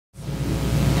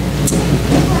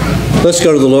Let's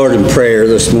go to the Lord in prayer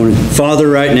this morning. Father,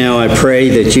 right now I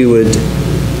pray that you would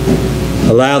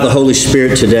allow the Holy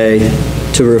Spirit today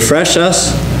to refresh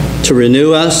us, to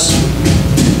renew us,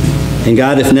 and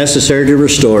God, if necessary, to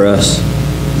restore us.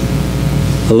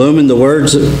 Illumine the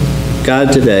words of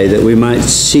God today that we might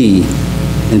see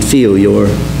and feel your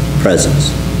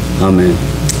presence. Amen.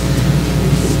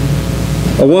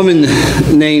 A woman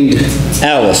named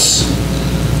Alice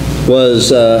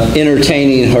was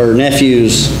entertaining her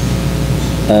nephew's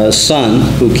son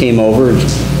who came over,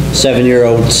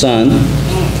 7-year-old son,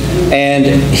 and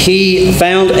he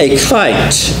found a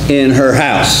kite in her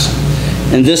house.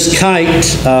 And this kite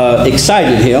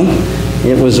excited him.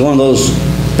 It was one of those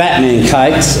Batman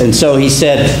kites, and so he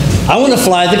said, "I want to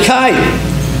fly the kite."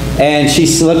 And she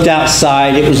looked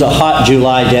outside. It was a hot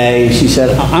July day, and she said,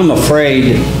 "I'm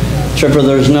afraid, Tripper,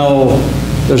 there's no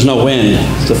wind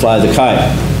to fly the kite."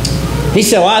 He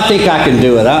said, "Well, I think I can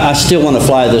do it. I still want to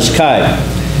fly this kite."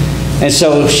 And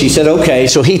so she said, okay.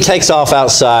 So he takes off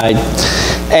outside,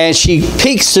 and she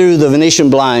peeks through the Venetian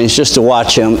blinds just to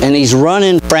watch him, and he's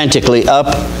running frantically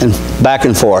up and back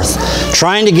and forth,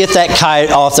 trying to get that kite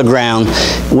off the ground,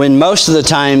 when most of the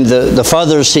time the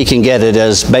furthest he can get it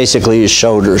is basically his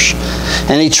shoulders.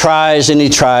 And he tries and he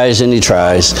tries and he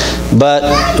tries,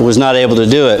 but was not able to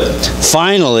do it.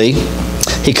 Finally,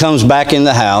 he comes back in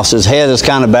the house. His head is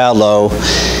kind of bowed low,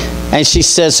 and she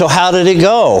said, "So how did it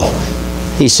go?"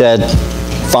 He said,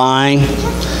 "Fine."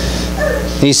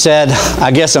 He said,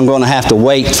 "I guess I'm going to have to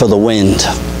wait for the wind."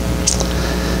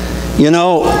 You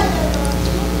know,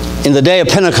 in the day of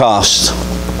Pentecost,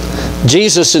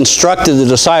 Jesus instructed the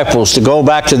disciples to go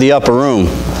back to the upper room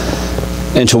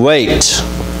and to wait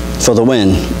for the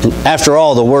wind. And after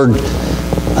all, the word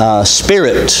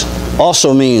spirit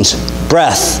also means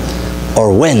breath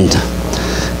or wind.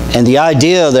 And the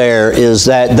idea there is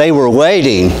that they were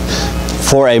waiting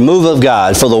for a move of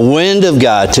God, for the wind of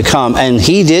God to come, and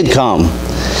he did come.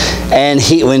 And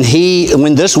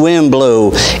when this wind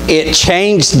blew, it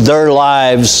changed their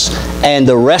lives and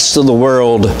the rest of the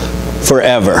world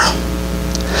forever.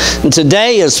 And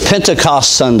today is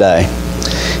Pentecost Sunday.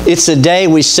 It's the day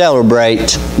we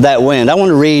celebrate that wind. I want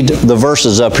to read the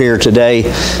verses up here today,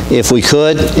 if we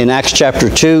could, in Acts chapter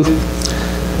 2.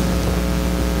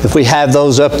 If we have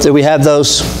those up, do we have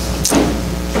those?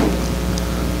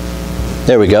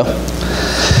 There we go.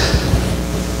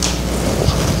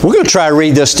 We're going to try to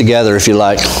read this together, if you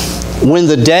like. When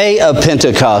the day of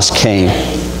Pentecost came,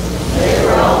 they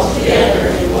were all together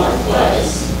in one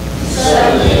place.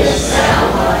 Suddenly a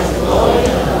sound like the blowing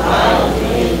of a violent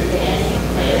wind began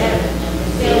from heaven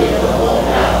and filled the whole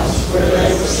house where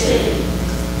they were sitting.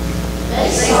 They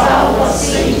saw what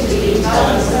seemed to be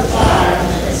tongues of fire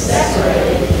that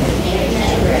separated and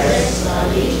came to rest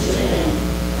on each of them.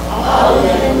 All of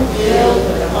them were filled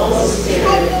with the Holy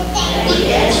Spirit and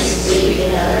began to speak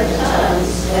in other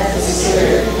tongues as the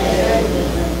Spirit led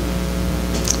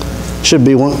them. Should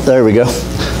be one. There we go.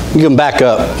 You can back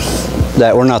up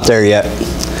that. We're not there yet.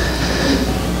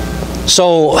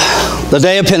 So the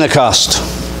day of Pentecost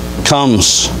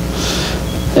comes,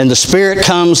 and the Spirit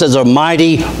comes as a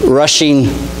mighty rushing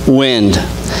wind.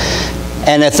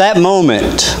 And at that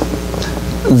moment,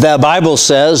 the Bible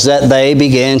says that they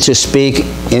began to speak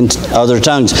in other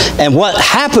tongues. And what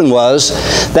happened was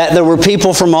that there were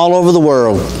people from all over the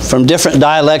world, from different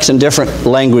dialects and different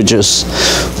languages,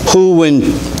 who, when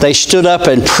they stood up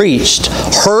and preached,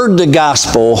 heard the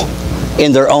gospel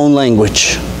in their own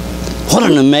language. What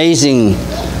an amazing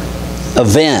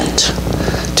event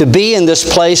to be in this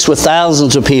place with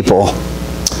thousands of people.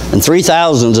 And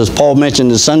 3,000, as Paul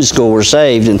mentioned in Sunday school, were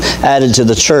saved and added to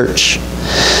the church.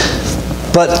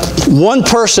 But one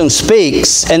person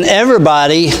speaks, and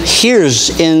everybody hears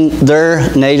in their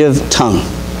native tongue.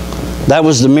 That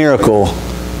was the miracle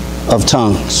of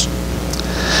tongues.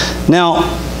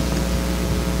 Now,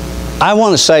 I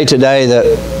want to say today that,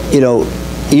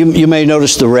 you may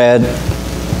notice the red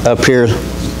up here.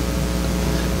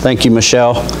 Thank you,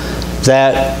 Michelle.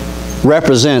 That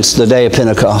represents the day of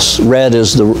Pentecost. Red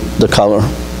is the color.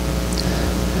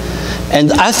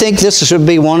 And I think this should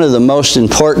be one of the most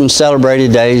important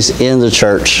celebrated days in the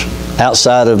church,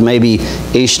 outside of maybe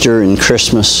Easter and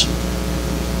Christmas.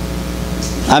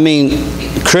 I mean,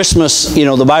 Christmas,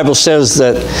 the Bible says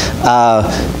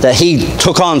that He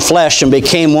took on flesh and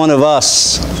became one of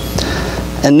us.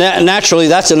 And naturally,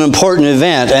 that's an important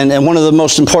event and one of the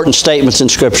most important statements in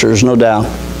Scriptures, no doubt.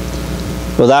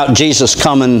 Without Jesus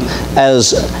coming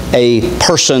as a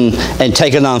person and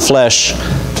taking on flesh,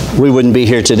 we wouldn't be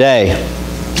here today.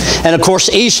 And of course,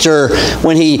 Easter,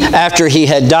 after he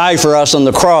had died for us on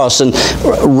the cross and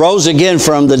rose again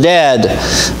from the dead,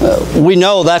 we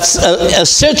know that's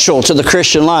essential to the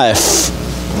Christian life.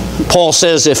 Paul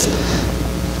says if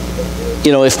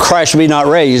Christ be not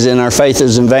raised, then our faith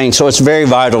is in vain. So it's very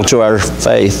vital to our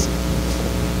faith.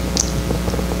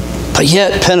 But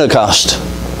yet, Pentecost,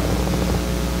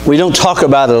 we don't talk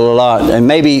about it a lot.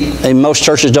 And most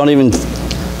churches don't even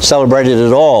celebrate it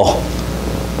at all.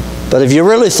 But have you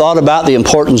really thought about the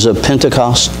importance of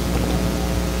Pentecost?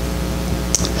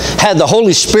 Had the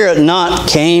Holy Spirit not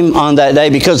came on that day,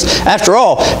 because after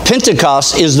all,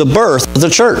 Pentecost is the birth of the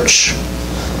church.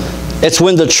 It's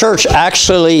when the church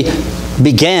actually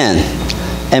began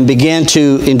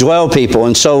to indwell people.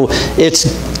 And so it's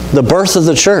the birth of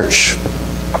the church.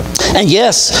 And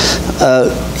yes,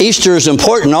 Easter is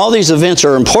important. All these events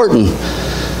are important.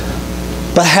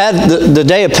 But had the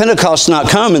day of Pentecost not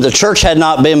come and the church had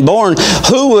not been born,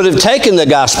 who would have taken the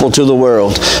gospel to the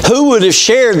world? Who would have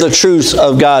shared the truth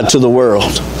of God to the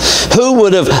world? Who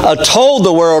would have told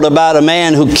the world about a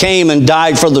man who came and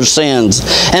died for their sins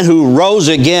and who rose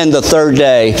again the third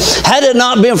day? Had it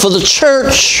not been for the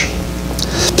church,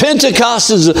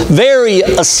 Pentecost is very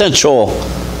essential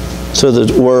to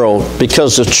the world,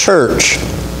 because the church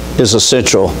is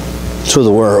essential to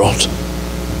the world.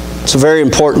 It's a very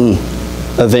important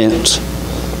event,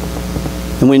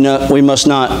 and we must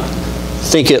not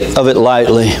think of it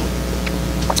lightly.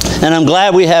 And I'm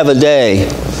glad we have a day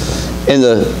in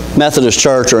the Methodist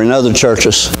Church or in other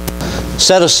churches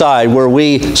set aside where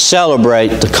we celebrate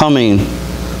the coming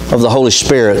of the Holy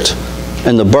Spirit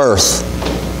and the birth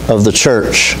of the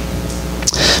church,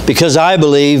 because I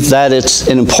believe that it's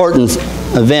an important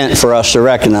event for us to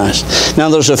recognize. Now,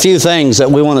 there's a few things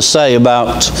that we want to say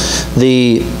about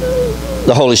the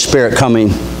Holy Spirit coming.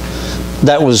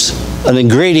 That was an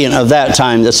ingredient of that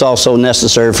time that's also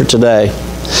necessary for today.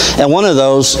 And one of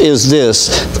those is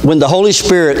this: when the Holy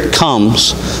Spirit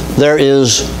comes, there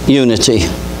is unity.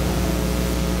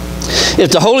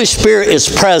 If the Holy Spirit is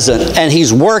present and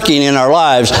He's working in our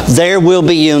lives, there will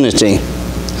be unity.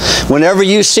 Whenever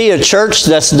you see a church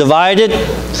that's divided,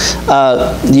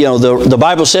 the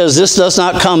Bible says this does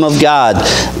not come of God.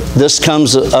 This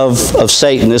comes of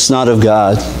Satan. It's not of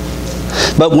God.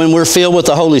 But when we're filled with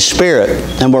the Holy Spirit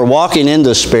and we're walking in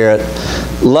the Spirit,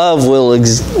 love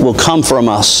will come from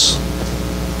us.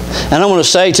 And I want to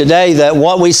say today that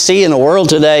what we see in the world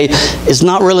today is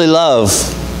not really love.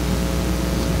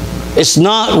 It's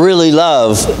not really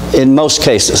love in most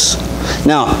cases.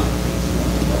 Now,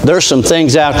 there's some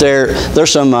things out there,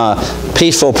 there's some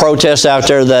peaceful protests out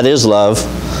there that is love,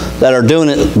 that are doing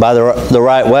it by the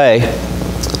right way.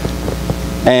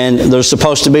 And there's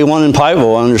supposed to be one in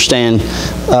Pikeville, I understand.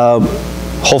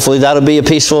 Hopefully that'll be a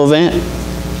peaceful event.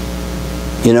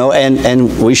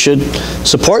 And we should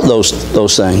support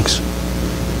those things.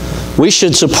 We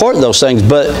should support those things.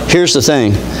 But here's the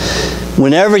thing.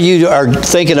 Whenever you are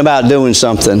thinking about doing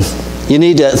something, you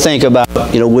need to think about,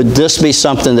 would this be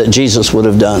something that Jesus would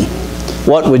have done?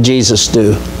 What would Jesus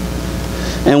do?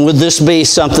 And would this be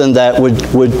something that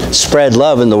would spread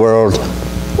love in the world,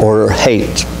 or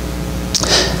hate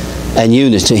and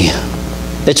unity?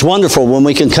 It's wonderful when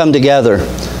we can come together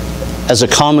as a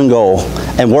common goal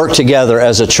and work together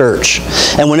as a church.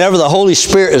 And whenever the Holy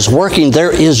Spirit is working,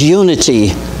 there is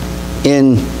unity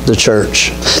in the church.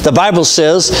 The Bible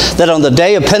says that on the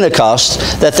day of Pentecost,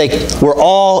 that they were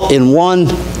all in one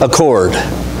accord.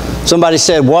 Somebody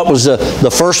said, what was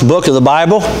the first book of the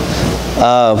Bible?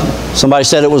 Somebody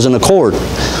said it was an Accord,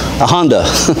 a Honda.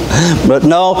 But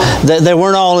no, they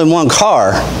weren't all in one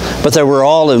car, but they were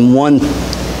all in one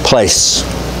place.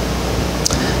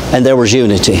 And there was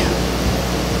unity.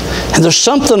 And there's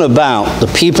something about the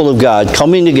people of God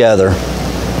coming together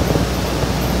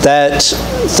that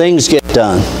things get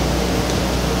done.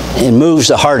 It moves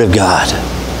the heart of God.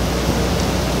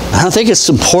 And I think it's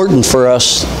important for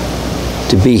us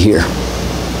to be here.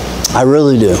 I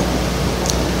really do.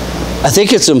 I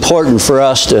think it's important for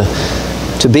us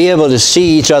to be able to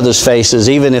see each other's faces,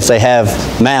 even if they have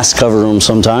masks covering them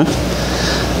sometimes.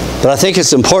 But I think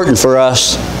it's important for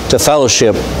us to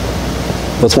fellowship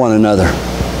with one another.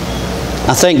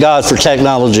 I thank God for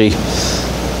technology.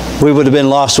 We would have been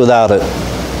lost without it,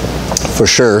 for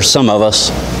sure, some of us.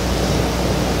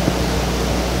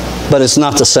 But it's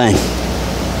not the same.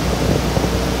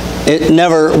 It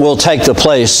never will take the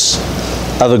place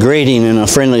of a greeting and a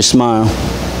friendly smile.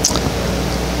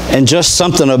 And just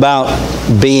something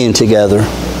about being together.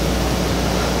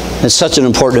 It's such an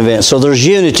important event. So there's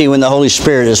unity when the Holy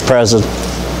Spirit is present.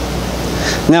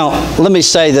 Now, let me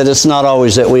say that it's not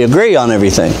always that we agree on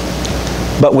everything.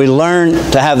 but we learn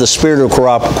to have the spirit of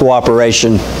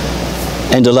cooperation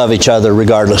and to love each other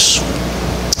regardless.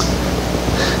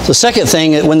 The second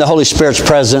thing, when the Holy Spirit's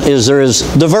present, is there is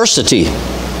diversity.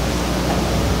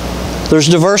 There's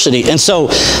diversity. And so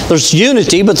there's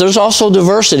unity, but there's also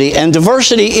diversity. And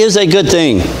diversity is a good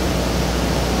thing.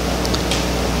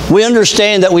 We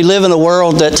understand that we live in a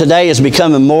world that today is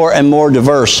becoming more and more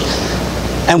diverse.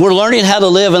 And we're learning how to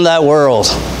live in that world.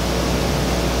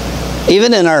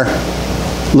 Even in our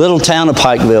little town of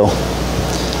Pikeville,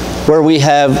 where we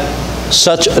have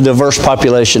such a diverse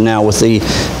population now with the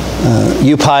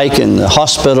U-Pike and the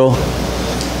hospital.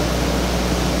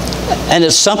 And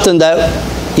it's something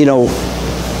that, you know,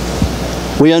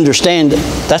 we understand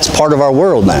that's part of our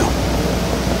world now.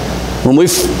 When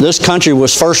this country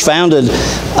was first founded,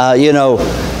 you know,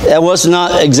 that was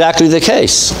not exactly the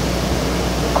case.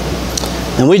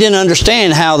 And we didn't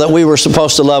understand how that we were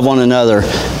supposed to love one another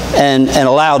and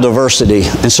allow diversity.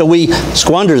 And so we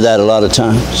squandered that a lot of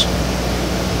times.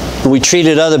 We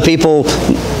treated other people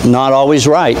not always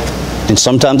right. And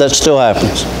sometimes that still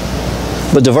happens.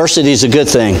 But diversity is a good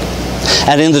thing.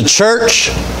 And in the church,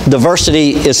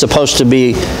 diversity is supposed to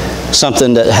be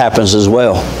something that happens as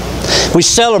well. We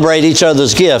celebrate each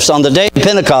other's gifts. On the day of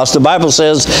Pentecost, the Bible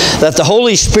says that the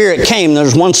Holy Spirit came.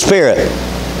 There's one Spirit.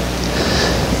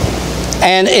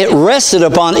 And it rested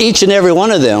upon each and every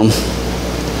one of them.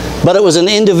 But it was an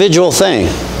individual thing.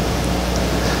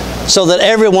 So that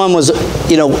everyone was,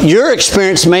 you know, your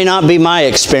experience may not be my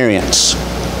experience.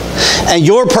 And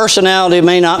your personality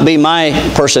may not be my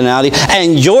personality.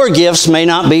 And your gifts may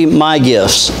not be my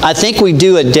gifts. I think we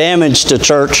do a damage to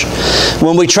church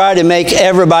when we try to make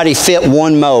everybody fit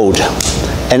one mode.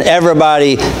 And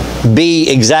everybody be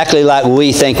exactly like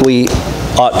we think we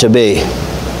ought to be.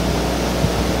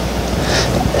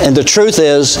 And the truth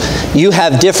is, you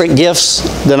have different gifts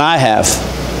than I have.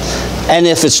 And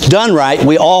if it's done right,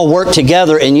 we all work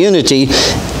together in unity.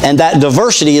 And that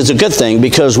diversity is a good thing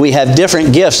because we have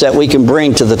different gifts that we can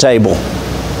bring to the table.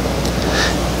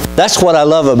 That's what I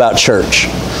love about church.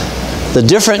 The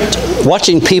different,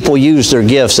 watching people use their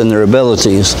gifts and their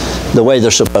abilities the way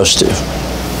they're supposed to.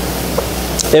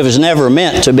 It was never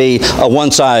meant to be a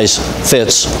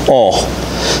one-size-fits-all.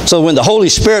 So when the Holy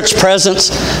Spirit's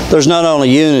presence, there's not only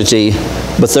unity,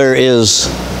 but there is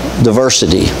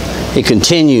diversity. It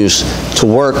continues to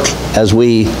work as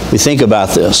we think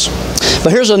about this.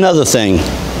 But here's another thing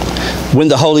when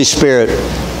the Holy Spirit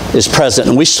is present.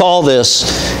 And we saw this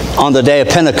on the day of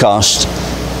Pentecost,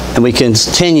 and we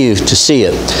continue to see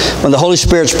it. When the Holy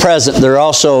Spirit's present, there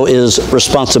also is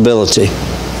responsibility.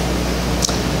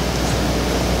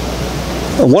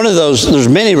 One of those, there's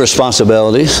many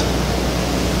responsibilities,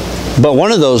 but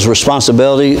one of those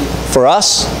responsibilities for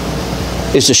us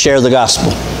is to share the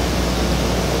gospel.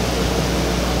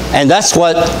 And that's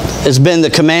what has been the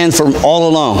command from all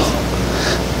along.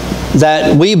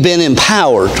 That we've been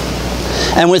empowered.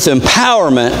 And with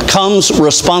empowerment comes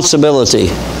responsibility.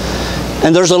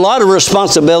 And there's a lot of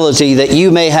responsibility that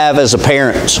you may have as a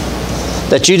parent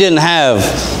that you didn't have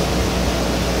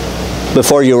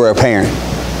before you were a parent.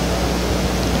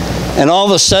 And all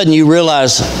of a sudden you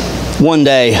realize one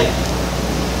day,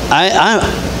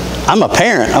 I'm a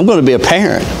parent. I'm going to be a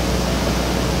parent.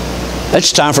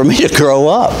 It's time for me to grow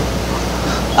up.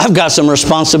 I've got some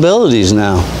responsibilities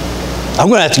now. I'm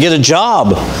going to have to get a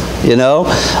job, you know.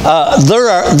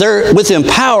 With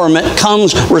empowerment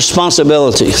comes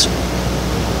responsibilities.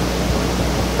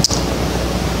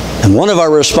 And one of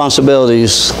our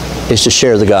responsibilities is to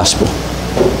share the gospel.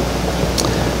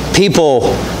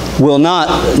 People will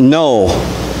not know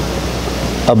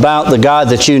about the God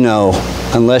that you know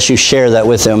unless you share that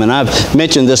with them. And I've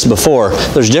mentioned this before.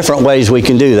 There's different ways we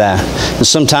can do that. And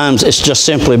sometimes it's just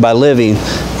simply by living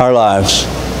our lives.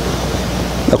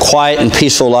 A quiet and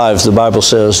peaceful lives, the Bible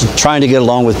says. Trying to get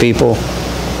along with people.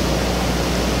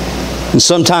 And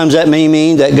sometimes that may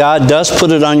mean that God does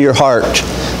put it on your heart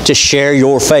to share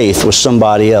your faith with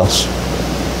somebody else.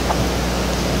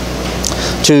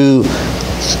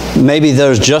 Maybe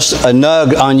there's just a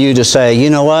nug on you to say, you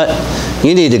know what?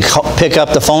 You need to pick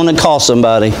up the phone and call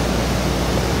somebody.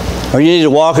 Or you need to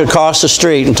walk across the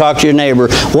street and talk to your neighbor.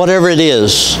 Whatever it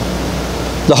is,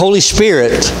 the Holy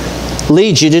Spirit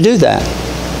leads you to do that.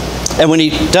 And when He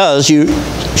does, you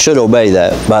should obey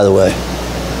that, by the way.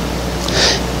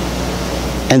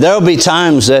 And there will be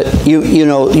times that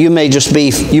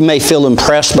you may feel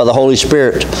impressed by the Holy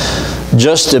Spirit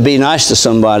just to be nice to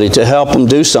somebody, to help them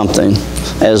do something,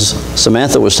 as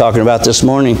Samantha was talking about this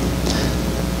morning.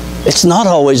 It's not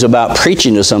always about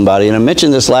preaching to somebody, and I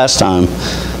mentioned this last time.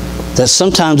 that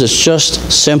sometimes it's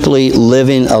just simply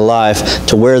living a life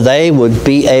to where they would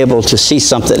be able to see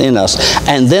something in us.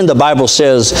 And then the Bible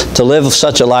says to live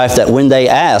such a life that when they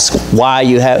ask why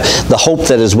you have the hope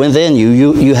that is within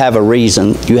you, you have a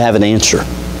reason, you have an answer.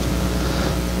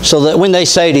 So that when they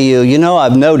say to you, you know,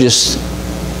 I've noticed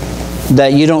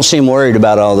that you don't seem worried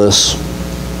about all this.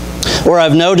 Or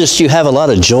I've noticed you have a lot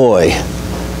of joy.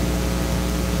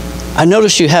 I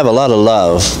notice you have a lot of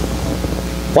love.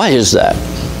 Why is that?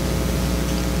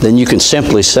 Then you can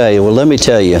simply say, well, let me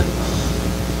tell you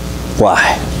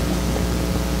why.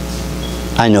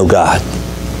 I know God.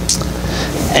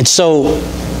 And so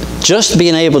just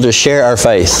being able to share our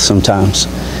faith sometimes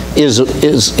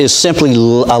is simply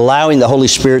allowing the Holy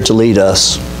Spirit to lead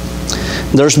us.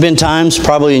 There's been times,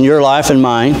 probably in your life and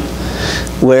mine,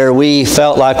 where we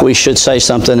felt like we should say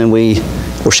something and we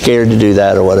were scared to do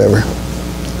that or whatever.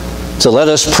 So let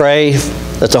us pray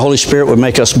that the Holy Spirit would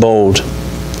make us bold.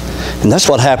 And that's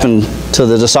what happened to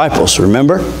the disciples,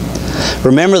 remember?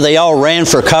 Remember, they all ran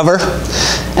for cover,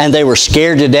 and they were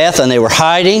scared to death, and they were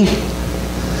hiding.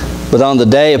 But on the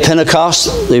day of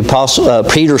Pentecost, the apostle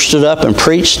Peter stood up and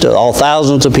preached to all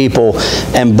thousands of people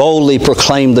and boldly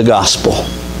proclaimed the gospel.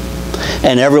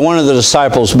 And every one of the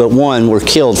disciples but one were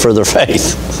killed for their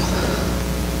faith.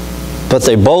 But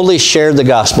they boldly shared the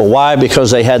gospel. Why?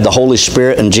 Because they had the Holy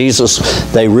Spirit and Jesus.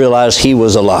 They realized He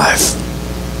was alive.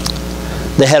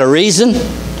 They had a reason,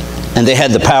 and they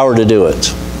had the power to do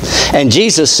it. And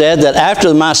Jesus said that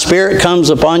after my Spirit comes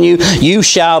upon you, you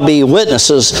shall be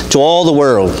witnesses to all the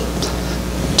world,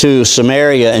 to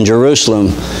Samaria and Jerusalem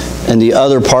and the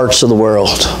other parts of the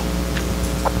world.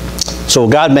 So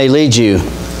God may lead you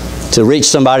to reach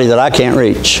somebody that I can't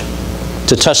reach,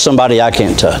 to touch somebody I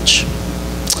can't touch.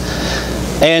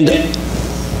 And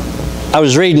I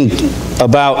was reading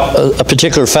about a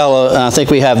particular fellow, and I think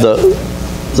we have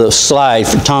the slide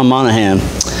for Tom Monahan.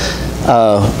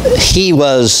 He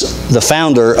was the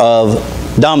founder of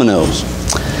Domino's.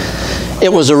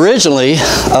 It was originally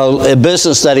a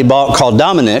business that he bought called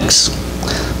Penix,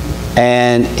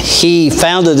 and he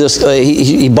founded this.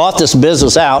 He bought this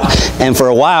business out, and for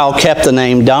a while kept the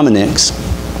name Penix.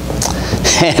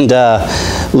 And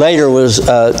later was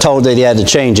told that he had to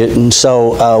change it. And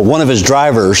so one of his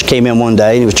drivers came in one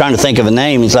day, and he was trying to think of a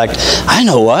name. He's like, I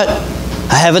know what.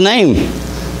 I have a name.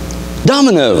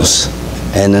 Domino's.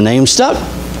 And the name stuck.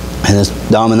 And it's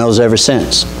Domino's ever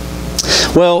since.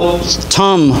 Well,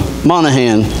 Tom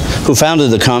Monahan, who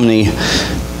founded the company,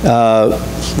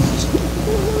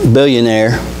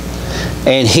 billionaire,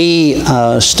 and he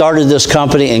started this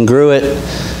company and grew it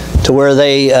to where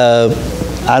they,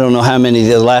 I don't know how many,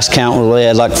 the last count, they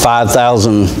had like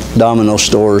 5,000 Domino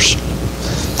stores.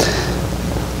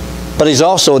 But he's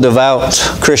also a devout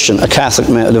Christian, a Catholic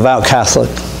man, a devout Catholic.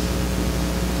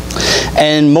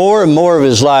 And more of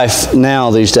his life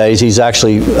now these days, he's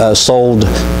actually sold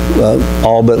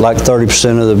all but like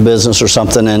 30% of the business or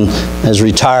something, and has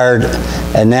retired.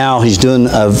 And now he's doing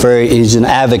he's an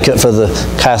advocate for the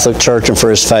Catholic Church and for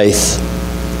his faith.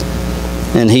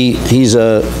 And he's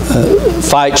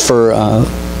fights for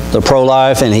the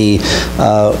pro-life, and he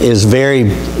is very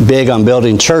big on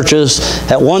building churches.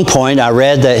 At one point, I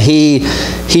read that he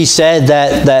said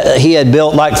that he had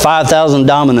built like 5,000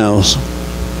 Domino's.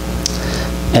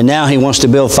 And now he wants to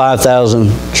build 5,000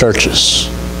 churches.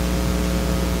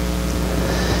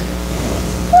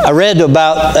 I read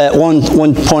about at one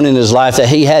point in his life that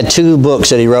he had 2 books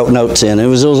that he wrote notes in. It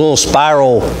was those little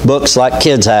spiral books like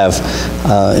kids have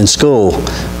in school.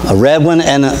 A red one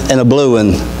and a blue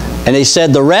one. And he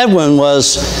said the red one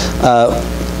was,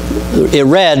 it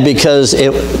read because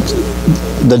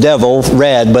the devil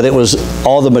read, but it was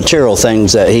all the material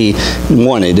things that he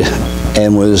wanted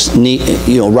and was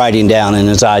writing down in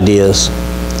his ideas.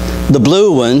 The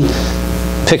blue one,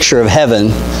 picture of heaven,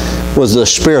 was the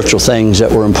spiritual things that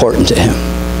were important to him.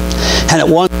 And at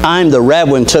one time, the red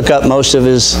one took up most of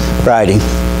his writing.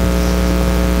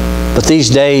 But these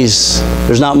days,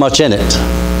 there's not much in it.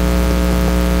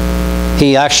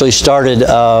 He actually started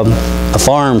a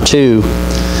farm too,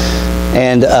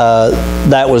 and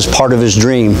that was part of his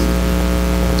dream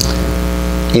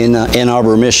in Ann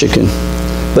Arbor, Michigan.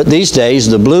 But these days,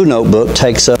 the blue notebook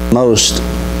takes up most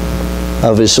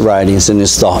of his writings and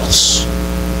his thoughts.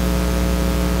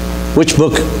 Which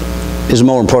book is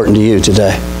more important to you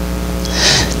today?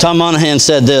 Tom Monahan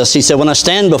said this. He said, when I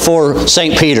stand before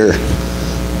St. Peter,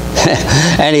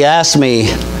 and he asked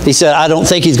me, he said, I don't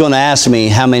think he's going to ask me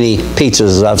how many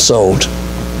pizzas I've sold.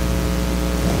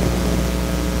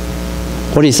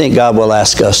 What do you think God will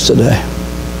ask us today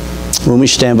when we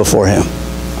stand before Him?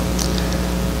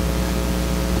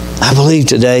 I believe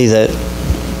today that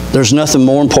There's nothing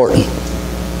more important.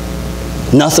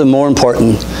 Nothing more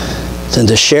important than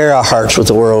to share our hearts with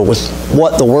the world. With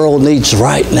what the world needs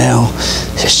right now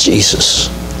is Jesus.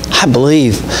 I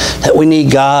believe that we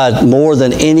need God more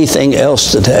than anything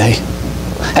else today.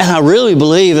 And I really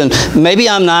believe, and maybe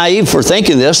I'm naive for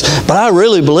thinking this, but I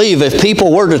really believe if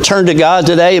people were to turn to God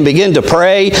today and begin to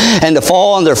pray and to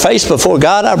fall on their face before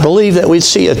God, I believe that we'd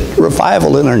see a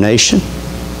revival in our nation.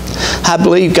 I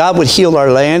believe God would heal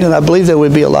our land, and I believe there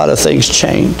would be a lot of things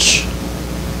change.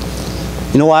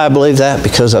 You know why I believe that?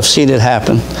 Because I've seen it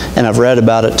happen, and I've read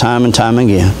about it time and time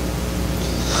again.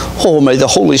 Oh, may the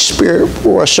Holy Spirit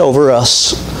rush over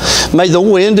us. May the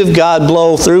wind of God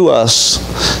blow through us,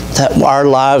 that our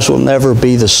lives will never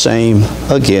be the same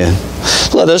again.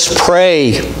 Let us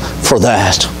pray for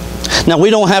that. Now, we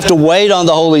don't have to wait on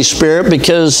the Holy Spirit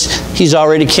because He's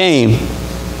already came.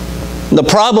 The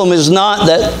problem is not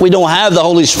that we don't have the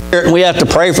Holy Spirit and we have to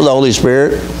pray for the Holy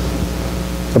Spirit.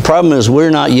 The problem is we're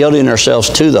not yielding ourselves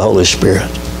to the Holy Spirit.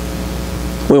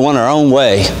 We want our own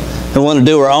way. We want to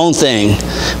do our own thing.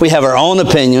 We have our own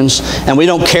opinions, and we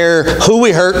don't care who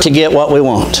we hurt to get what we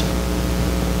want.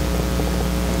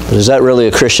 But is that really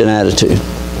a Christian attitude?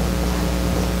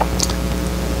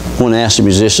 I want to ask the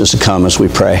musicians to come as we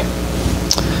pray.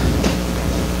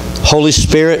 Holy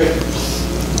Spirit,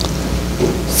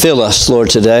 fill us, Lord,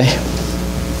 today.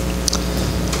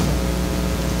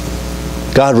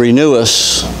 God, renew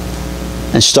us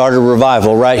and start a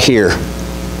revival right here.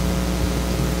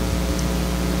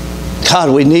 God,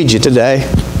 we need you today.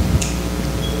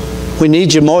 We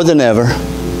need you more than ever.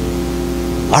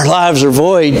 Our lives are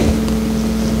void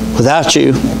without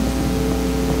you.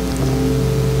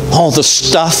 All the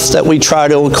stuff that we try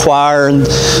to acquire and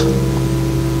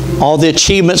all the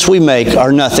achievements we make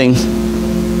are nothing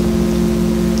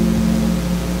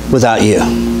without you.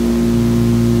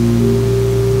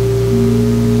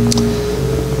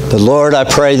 But Lord, I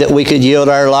pray that we could yield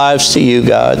our lives to you,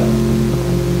 God.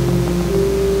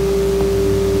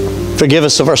 Forgive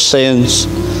us of our sins.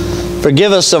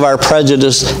 Forgive us of our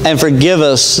prejudice. And forgive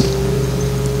us,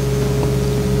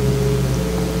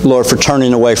 Lord, for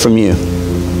turning away from you.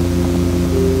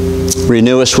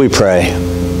 Renew us, we pray,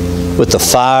 with the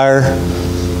fire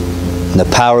and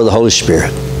the power of the Holy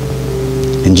Spirit.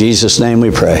 In Jesus' name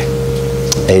we pray.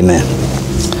 Amen.